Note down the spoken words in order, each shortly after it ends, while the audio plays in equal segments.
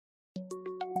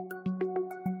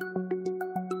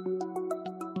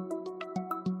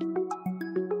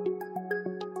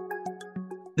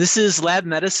This is Lab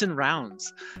Medicine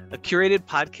Rounds, a curated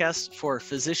podcast for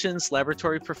physicians,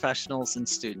 laboratory professionals, and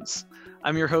students.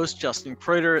 I'm your host, Justin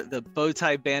Kreuter, the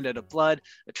Bowtie Bandit of Blood,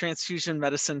 a transfusion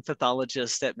medicine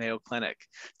pathologist at Mayo Clinic.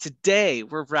 Today,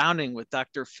 we're rounding with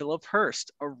Dr. Philip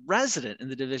Hurst, a resident in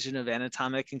the Division of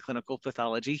Anatomic and Clinical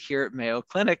Pathology here at Mayo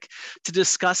Clinic, to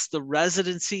discuss the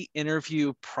residency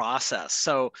interview process.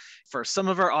 So for some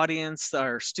of our audience,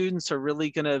 our students are really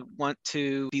going to want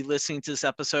to be listening to this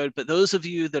episode, but those of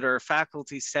you that are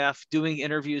faculty, staff doing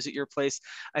interviews at your place,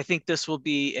 I think this will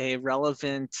be a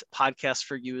relevant podcast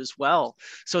for you as well.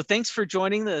 So thanks for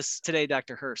joining us today,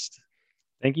 Dr. Hurst.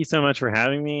 Thank you so much for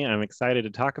having me. I'm excited to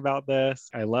talk about this.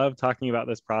 I love talking about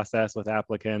this process with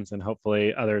applicants, and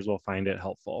hopefully others will find it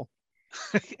helpful.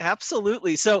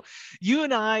 Absolutely. So you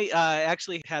and I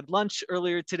actually had lunch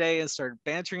earlier today and started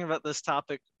bantering about this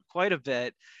topic quite a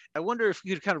bit. I wonder if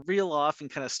you could kind of reel off and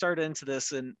kind of start into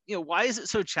this, and why is it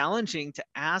so challenging to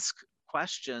ask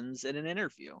questions in an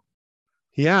interview?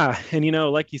 Yeah. And,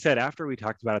 like you said, after we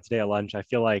talked about it today at lunch, I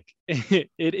feel like it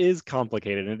is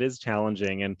complicated and it is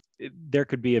challenging. And there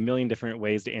could be a million different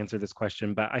ways to answer this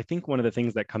question. But I think one of the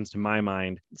things that comes to my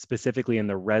mind, specifically in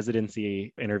the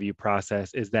residency interview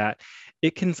process, is that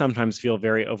it can sometimes feel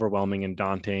very overwhelming and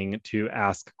daunting to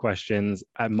ask questions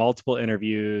at multiple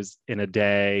interviews in a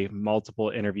day, multiple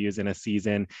interviews in a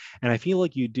season. And I feel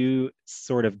like you do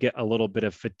sort of get a little bit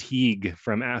of fatigue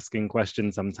from asking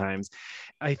questions sometimes.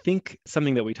 I think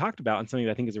something that we talked about and something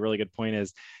that I think is a really good point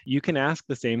is you can ask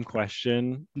the same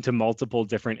question to multiple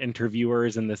different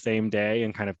interviewers in the same day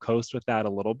and kind of coast with that a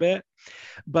little bit.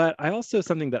 But I also,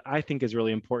 something that I think is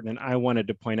really important and I wanted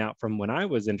to point out from when I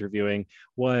was interviewing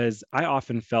was I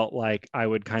often felt like I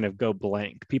would kind of go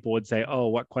blank. People would say, "Oh,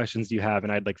 what questions do you have?"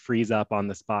 And I'd like freeze up on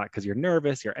the spot because you're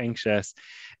nervous, you're anxious.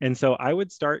 And so I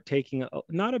would start taking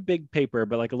not a big paper,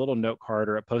 but like a little note card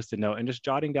or a Post-it note and just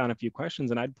jotting down a few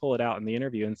questions. And I'd pull it out in the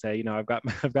interview and say, I've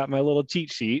got my little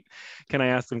cheat sheet. Can I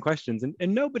ask some questions?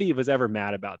 And nobody was ever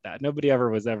mad about that. Nobody ever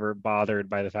was ever bothered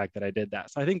by the fact that I did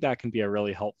that. So I think that can be a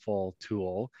really helpful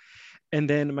tool. And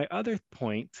then my other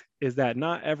point is that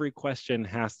not every question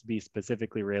has to be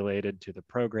specifically related to the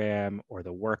program or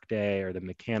the workday or the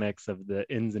mechanics of the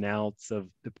ins and outs of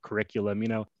the curriculum.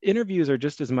 Interviews are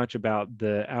just as much about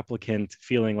the applicant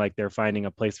feeling like they're finding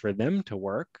a place for them to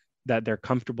work, that they're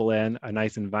comfortable in, a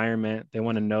nice environment. They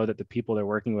want to know that the people they're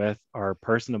working with are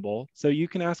personable. So you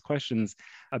can ask questions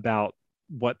about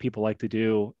what people like to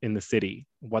do in the city,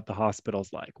 what the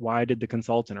hospital's like, why did the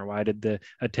consultant or why did the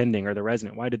attending or the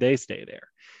resident, why did they stay there?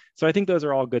 So I think those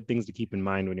are all good things to keep in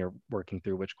mind when you're working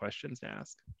through which questions to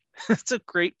ask. That's a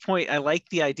great point. I like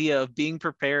the idea of being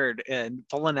prepared and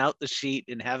pulling out the sheet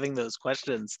and having those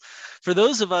questions. For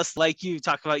those of us like you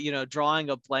talk about, drawing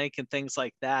a blank and things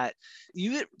like that,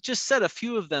 you just said a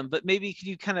few of them, but maybe could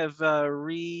you kind of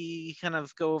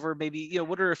go over maybe,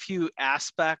 what are a few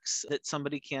aspects that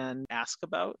somebody can ask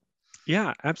about?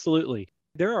 Yeah, absolutely.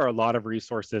 There are a lot of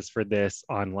resources for this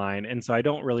online. And so I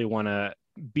don't really want to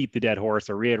beat the dead horse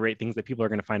or reiterate things that people are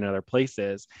going to find in other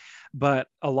places. But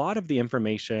a lot of the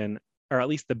information, or at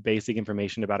least the basic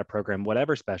information about a program,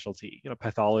 whatever specialty,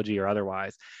 pathology or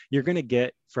otherwise, you're going to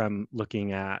get from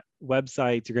looking at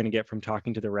websites, you're going to get from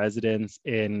talking to the residents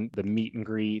in the meet and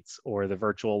greets or the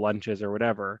virtual lunches or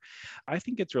whatever. I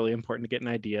think it's really important to get an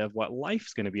idea of what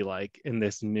life's going to be like in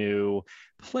this new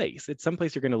place. It's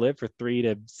someplace you're going to live for 3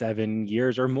 to 7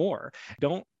 years or more.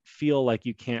 Don't feel like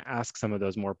you can't ask some of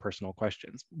those more personal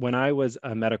questions. When I was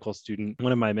a medical student,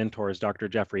 one of my mentors, Dr.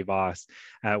 Jeffrey Voss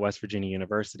at West Virginia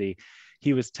University,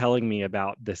 he was telling me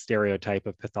about the stereotype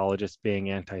of pathologists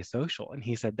being antisocial. And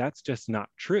he said, that's just not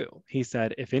true. He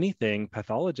said, if anything,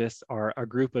 pathologists are a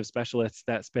group of specialists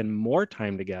that spend more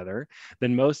time together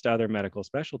than most other medical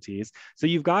specialties. So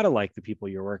you've got to like the people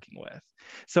you're working with.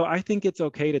 So I think it's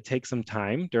okay to take some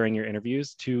time during your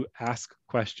interviews to ask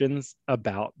questions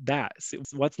about that.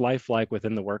 What's life like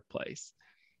within the workplace?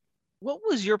 What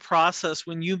was your process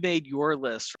when you made your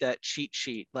list, that cheat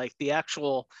sheet, like the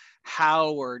actual how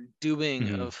or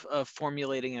doing of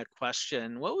formulating a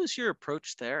question? What was your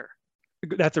approach there?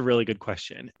 That's a really good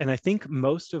question. And I think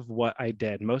most of what I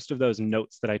did, most of those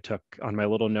notes that I took on my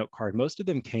little note card, most of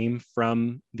them came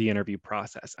from the interview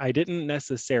process. I didn't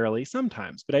necessarily,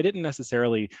 sometimes, but I didn't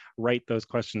necessarily write those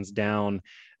questions down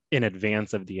in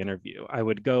advance of the interview. I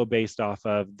would go based off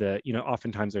of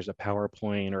oftentimes there's a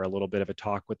PowerPoint or a little bit of a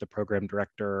talk with the program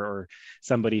director or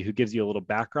somebody who gives you a little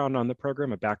background on the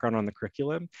program, a background on the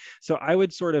curriculum. So I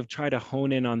would sort of try to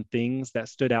hone in on things that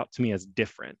stood out to me as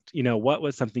different. What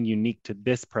was something unique to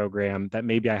this program that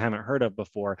maybe I haven't heard of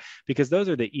before? Because those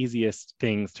are the easiest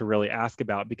things to really ask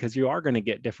about, because you are going to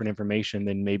get different information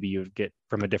than maybe you'd get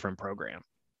from a different program.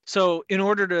 So in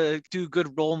order to do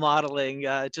good role modeling,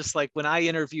 just like when I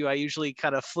interview, I usually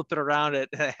kind of flip it around at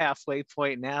a halfway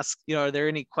point and ask, are there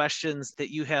any questions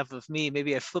that you have of me?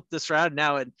 Maybe I flip this around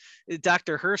now. And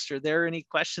Dr. Hurst, are there any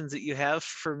questions that you have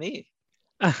for me?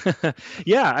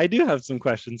 Yeah, I do have some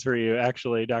questions for you,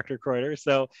 actually, Dr. Kreuter.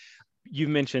 So you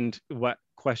mentioned what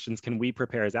questions can we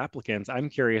prepare as applicants. I'm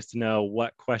curious to know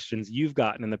what questions you've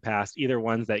gotten in the past, either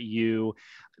ones that you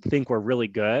think were really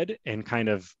good and kind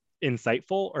of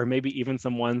insightful, or maybe even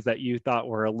some ones that you thought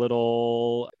were a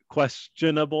little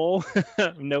questionable,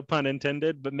 no pun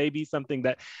intended, but maybe something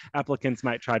that applicants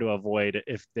might try to avoid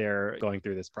if they're going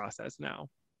through this process now.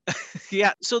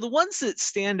 Yeah. So the ones that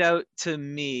stand out to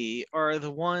me are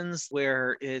the ones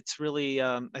where it's really,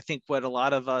 I think what a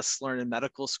lot of us learn in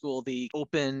medical school, the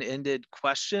open-ended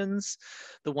questions,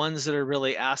 the ones that are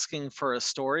really asking for a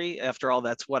story. After all,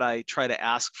 that's what I try to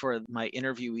ask for my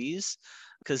interviewees,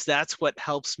 because that's what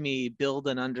helps me build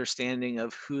an understanding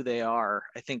of who they are.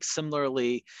 I think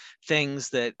similarly,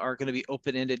 things that are going to be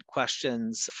open-ended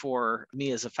questions for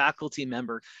me as a faculty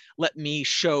member, let me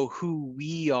show who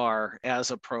we are as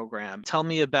a program. Tell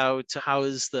me about how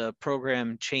has the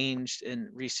program changed in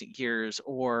recent years,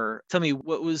 or tell me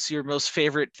what was your most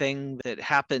favorite thing that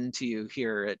happened to you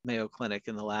here at Mayo Clinic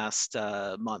in the last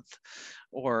month?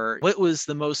 Or what was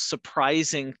the most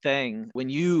surprising thing when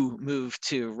you moved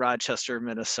to Rochester,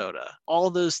 Minnesota? All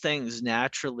those things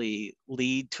naturally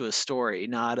lead to a story,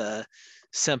 not a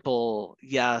simple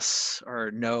yes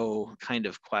or no kind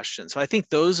of question. So I think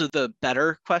those are the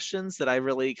better questions that I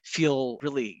really feel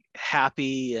really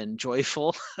happy and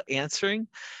joyful answering.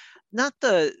 Not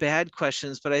the bad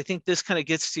questions, but I think this kind of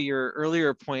gets to your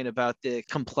earlier point about the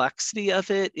complexity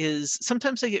of it. Is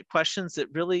sometimes I get questions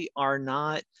that really are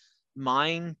not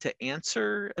mine to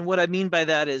answer. And what I mean by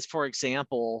that is, for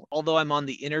example, although I'm on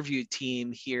the interview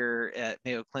team here at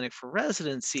Mayo Clinic for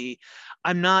residency,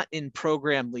 I'm not in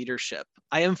program leadership.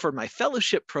 I am for my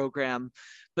fellowship program,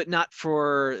 but not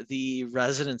for the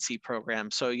residency program.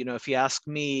 So, if you ask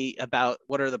me about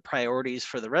what are the priorities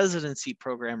for the residency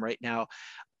program right now,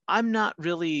 I'm not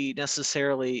really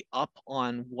necessarily up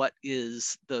on what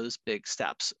is those big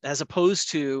steps, as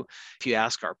opposed to if you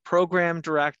ask our program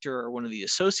director or one of the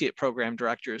associate program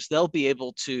directors, they'll be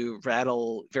able to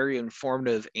rattle very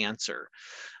informative answer.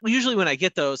 Well, usually when I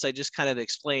get those, I just kind of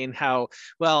explain how,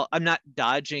 well, I'm not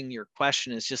dodging your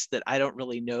question. It's just that I don't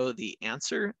really know the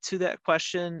answer to that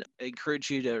question. I encourage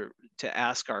you to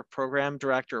ask our program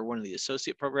director or one of the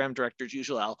associate program directors.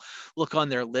 Usually I'll look on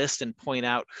their list and point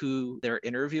out who they're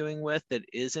interviewing with that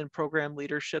is in program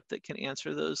leadership that can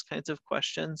answer those kinds of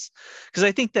questions. Because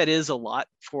I think that is a lot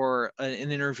for an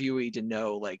interviewee to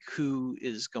know, like who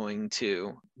is going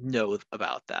to know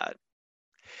about that.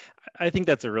 I think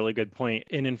that's a really good point.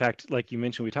 And in fact, like you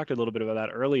mentioned, we talked a little bit about that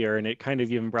earlier, and it kind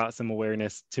of even brought some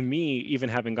awareness to me, even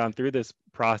having gone through this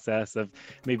process of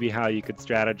maybe how you could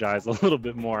strategize a little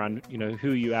bit more on,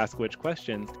 who you ask which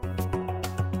questions.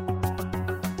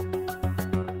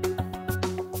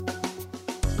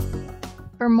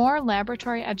 For more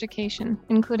laboratory education,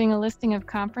 including a listing of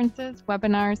conferences,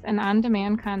 webinars, and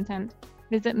on-demand content,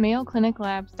 visit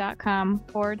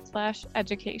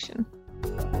mayocliniclabs.com/education.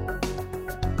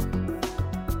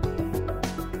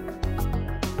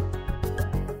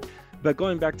 But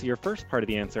going back to your first part of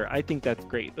the answer, I think that's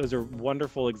great. Those are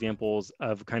wonderful examples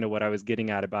of kind of what I was getting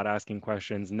at about asking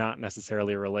questions not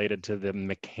necessarily related to the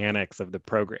mechanics of the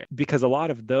program, because a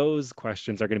lot of those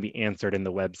questions are going to be answered in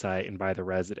the website and by the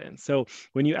residents. So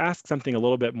when you ask something a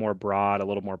little bit more broad, a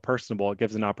little more personable, it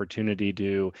gives an opportunity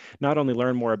to not only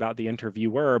learn more about the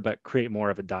interviewer, but create more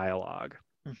of a dialogue.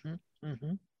 Mm-hmm.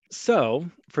 Mm-hmm. So,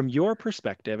 from your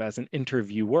perspective as an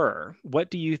interviewer,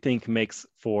 what do you think makes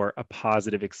for a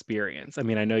positive experience? I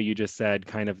mean, I know you just said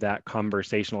kind of that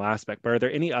conversational aspect, but are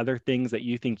there any other things that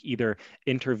you think either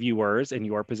interviewers in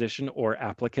your position or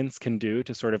applicants can do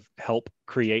to sort of help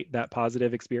create that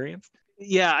positive experience?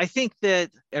 Yeah, I think that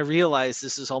I realize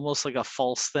this is almost like a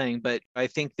false thing, but I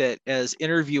think that as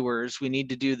interviewers, we need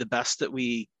to do the best that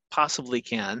we possibly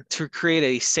can to create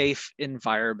a safe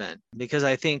environment. Because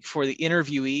I think for the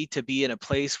interviewee to be in a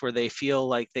place where they feel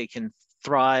like they can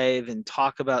thrive and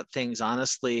talk about things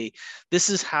honestly, this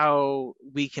is how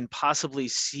we can possibly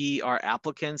see our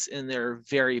applicants in their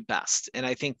very best. And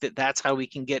I think that that's how we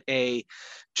can get a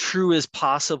true as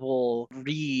possible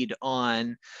read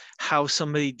on how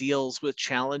somebody deals with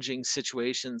challenging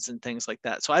situations and things like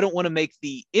that. So I don't want to make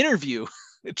the interview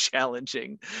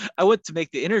challenging. I want to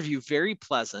make the interview very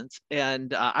pleasant,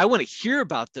 and I want to hear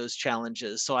about those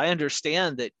challenges. So I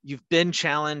understand that you've been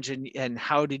challenged, and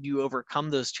how did you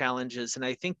overcome those challenges? And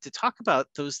I think to talk about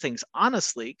those things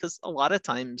honestly, because a lot of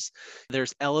times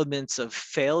there's elements of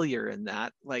failure in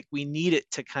that. Like, we need it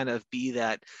to kind of be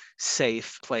that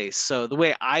safe place. So the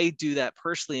way I do that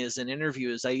personally as an interview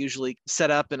is I usually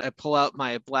set up and I pull out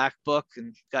my black book,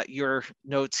 and got your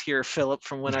notes here, Philip,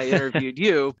 from when I interviewed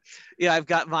you. Yeah, I've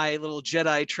got my little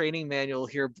Jedi training manual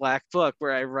here, black book,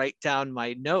 where I write down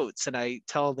my notes, and I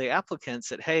tell the applicants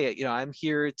that, hey, I'm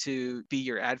here to be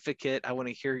your advocate. I want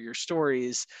to hear your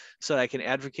stories so that I can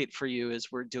advocate for you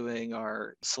as we're doing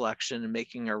our selection and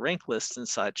making our rank lists and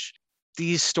such.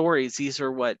 These stories, these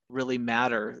are what really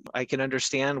matter. I can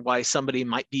understand why somebody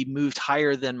might be moved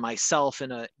higher than myself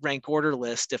in a rank order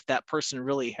list if that person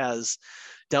really has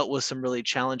dealt with some really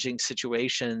challenging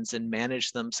situations and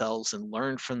managed themselves and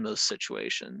learned from those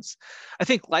situations. I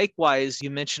think likewise, you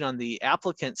mentioned on the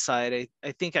applicant side,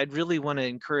 I think I'd really want to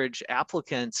encourage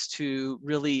applicants to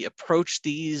really approach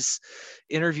these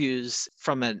interviews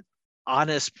from an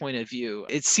honest point of view.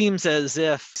 It seems as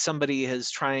if somebody is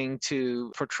trying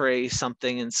to portray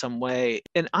something in some way.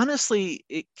 And honestly,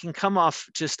 it can come off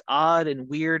just odd and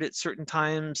weird at certain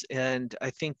times. And I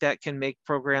think that can make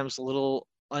programs a little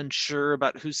unsure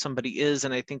about who somebody is.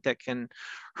 And I think that can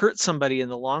hurt somebody in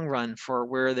the long run for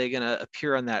where they're going to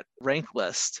appear on that rank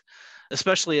list,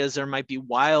 especially as there might be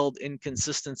wild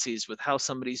inconsistencies with how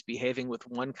somebody's behaving with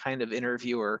one kind of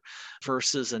interviewer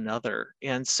versus another.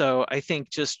 And so I think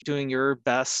just doing your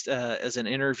best as an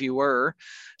interviewer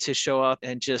to show up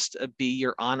and just be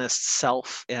your honest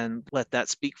self and let that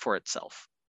speak for itself.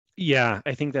 Yeah,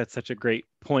 I think that's such a great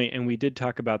point. And we did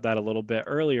talk about that a little bit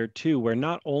earlier too, where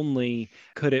not only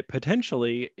could it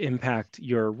potentially impact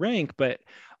your rank, but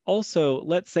also,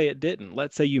 let's say it didn't.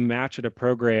 Let's say you match at a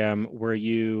program where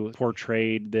you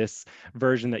portrayed this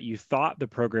version that you thought the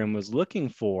program was looking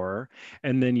for,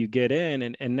 and then you get in,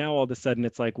 and now all of a sudden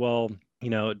it's like, well,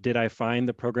 did I find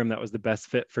the program that was the best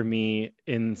fit for me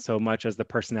in so much as the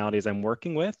personalities I'm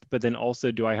working with? But then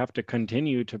also, do I have to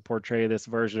continue to portray this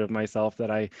version of myself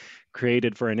that I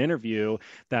created for an interview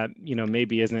that,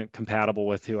 maybe isn't compatible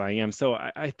with who I am? So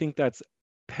I think that's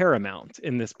paramount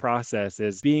in this process,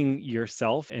 is being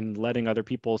yourself and letting other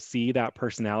people see that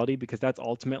personality, because that's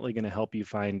ultimately going to help you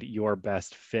find your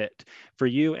best fit for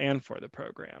you and for the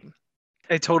program.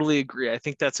 I totally agree. I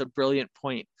think that's a brilliant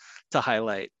point to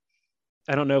highlight.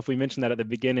 I don't know if we mentioned that at the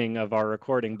beginning of our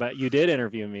recording, but you did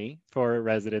interview me for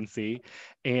residency,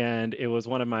 and it was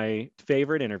one of my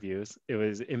favorite interviews. It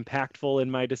was impactful in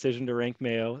my decision to rank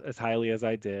Mayo as highly as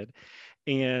I did.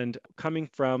 And coming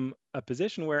from a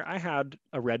position where I had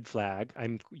a red flag,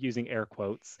 I'm using air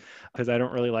quotes because I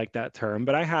don't really like that term,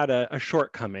 but I had a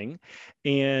shortcoming.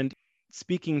 And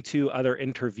speaking to other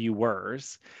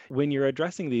interviewers, when you're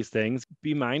addressing these things,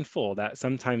 be mindful that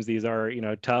sometimes these are,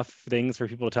 tough things for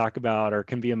people to talk about or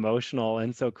can be emotional.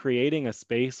 And so creating a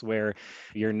space where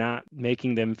you're not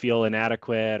making them feel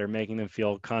inadequate or making them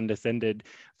feel condescended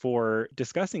for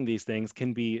discussing these things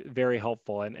can be very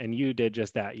helpful. And you did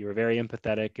just that. You were very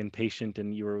empathetic and patient,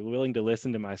 and you were willing to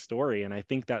listen to my story. And I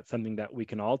think that's something that we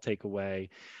can all take away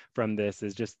from this,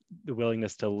 is just the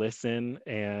willingness to listen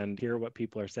and hear what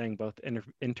people are saying, both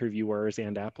interviewers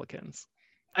and applicants.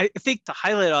 I think to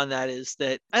highlight on that is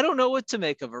that I don't know what to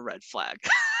make of a red flag.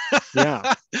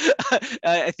 Yeah.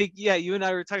 I think, you and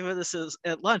I were talking about this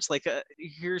at lunch. Like,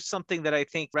 here's something that I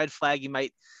think red flag you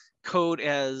might code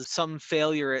as some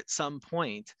failure at some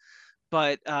point.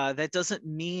 But that doesn't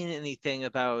mean anything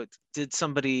about, did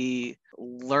somebody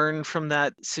learn from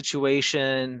that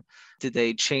situation? Did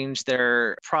they change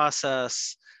their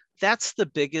process? That's the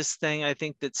biggest thing I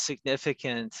think that's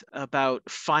significant about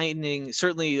finding.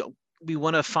 Certainly, we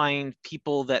want to find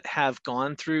people that have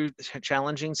gone through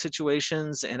challenging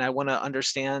situations, and I want to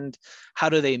understand how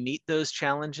do they meet those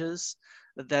challenges.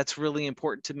 That's really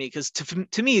important to me, because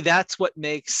to me, that's what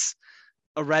makes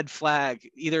a red flag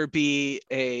either be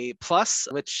a plus,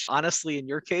 which honestly, in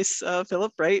your case,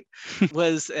 Philip, right,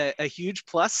 was a huge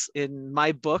plus in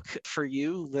my book for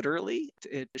you, literally.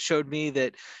 It showed me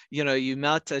that, you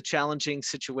met a challenging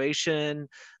situation,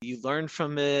 you learned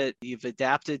from it, you've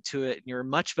adapted to it, and you're a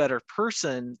much better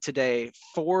person today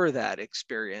for that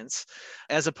experience,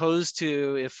 as opposed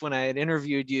to if when I had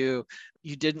interviewed you,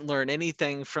 you didn't learn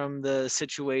anything from the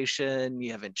situation,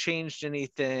 you haven't changed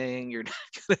anything, you're not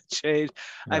going to change.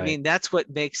 Right. I mean, that's what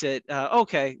makes it,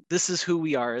 okay, this is who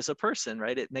we are as a person,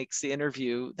 right? It makes the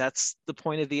interview, that's the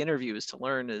point of the interview, is to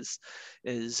learn is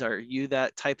are you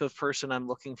that type of person I'm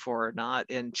looking for or not?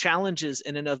 And challenges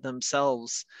in and of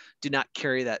themselves do not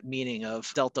carry that meaning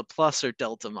of delta plus or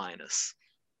delta minus.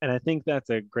 And I think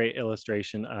that's a great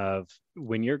illustration of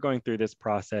when you're going through this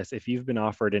process, if you've been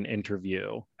offered an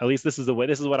interview, at least this is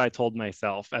what I told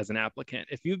myself as an applicant.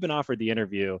 If you've been offered the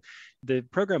interview, the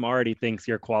program already thinks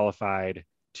you're qualified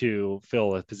to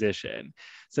fill a position.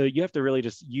 So you have to really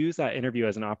just use that interview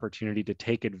as an opportunity to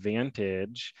take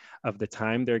advantage of the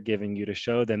time they're giving you to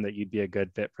show them that you'd be a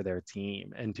good fit for their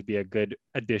team and to be a good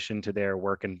addition to their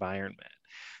work environment.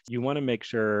 You want to make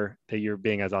sure that you're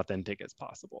being as authentic as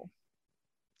possible.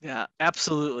 Yeah,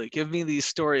 absolutely. Give me these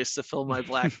stories to fill my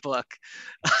black book.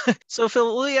 So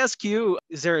Phil, let me ask you,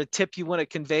 is there a tip you want to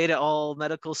convey to all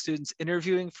medical students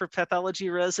interviewing for pathology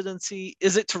residency?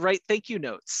 Is it to write thank you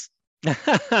notes?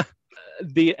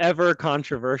 The ever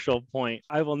controversial point.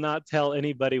 I will not tell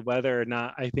anybody whether or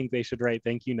not I think they should write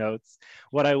thank you notes.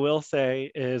 What I will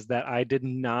say is that I did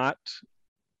not.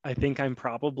 I think I'm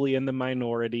probably in the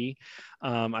minority.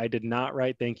 I did not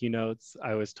write thank you notes.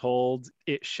 I was told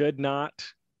it should not,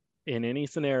 in any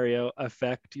scenario,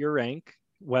 affect your rank.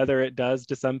 Whether it does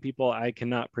to some people, I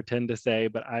cannot pretend to say,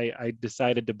 but I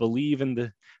decided to believe in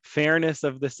the fairness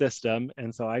of the system,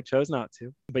 and so I chose not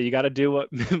to. But you got to do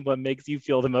what makes you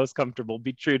feel the most comfortable.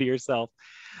 Be true to yourself.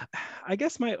 I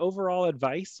guess my overall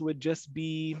advice would just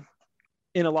be,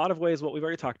 in a lot of ways, what we've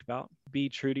already talked about. Be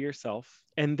true to yourself.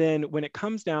 And then when it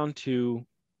comes down to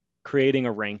creating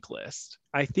a rank list,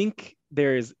 I think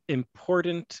there's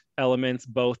important elements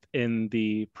both in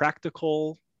the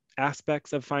practical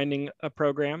aspects of finding a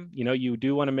program. You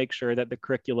do want to make sure that the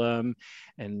curriculum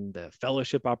and the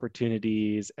fellowship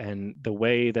opportunities and the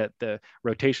way that the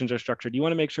rotations are structured, you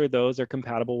want to make sure those are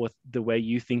compatible with the way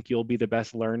you think you'll be the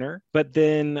best learner. But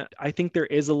then I think there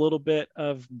is a little bit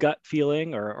of gut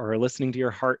feeling or listening to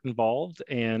your heart involved.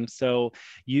 And so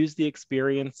use the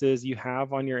experiences you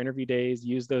have on your interview days,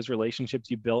 use those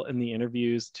relationships you built in the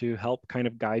interviews to help kind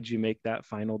of guide you make that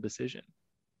final decision.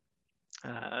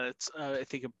 It's, I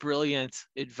think, a brilliant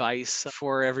advice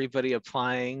for everybody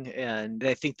applying. And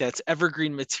I think that's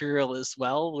evergreen material as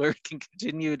well, where we can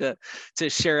continue to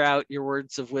share out your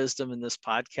words of wisdom in this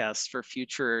podcast for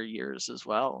future years as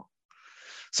well.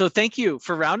 So thank you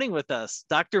for rounding with us.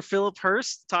 Dr. Philip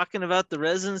Hurst, talking about the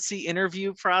residency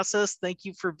interview process. Thank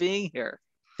you for being here.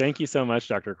 Thank you so much,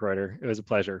 Dr. Kreuter. It was a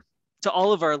pleasure. To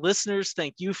all of our listeners,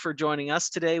 thank you for joining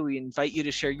us today. We invite you to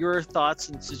share your thoughts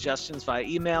and suggestions via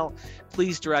email.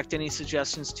 Please direct any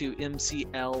suggestions to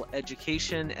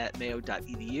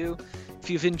mcleducation@mayo.edu. If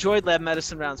you've enjoyed Lab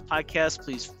Medicine Rounds podcast,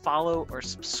 please follow or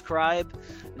subscribe.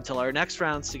 Until our next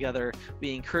rounds together,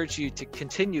 we encourage you to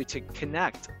continue to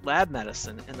connect lab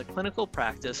medicine and the clinical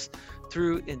practice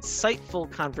through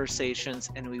insightful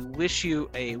conversations, and we wish you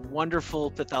a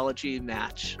wonderful pathology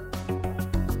match.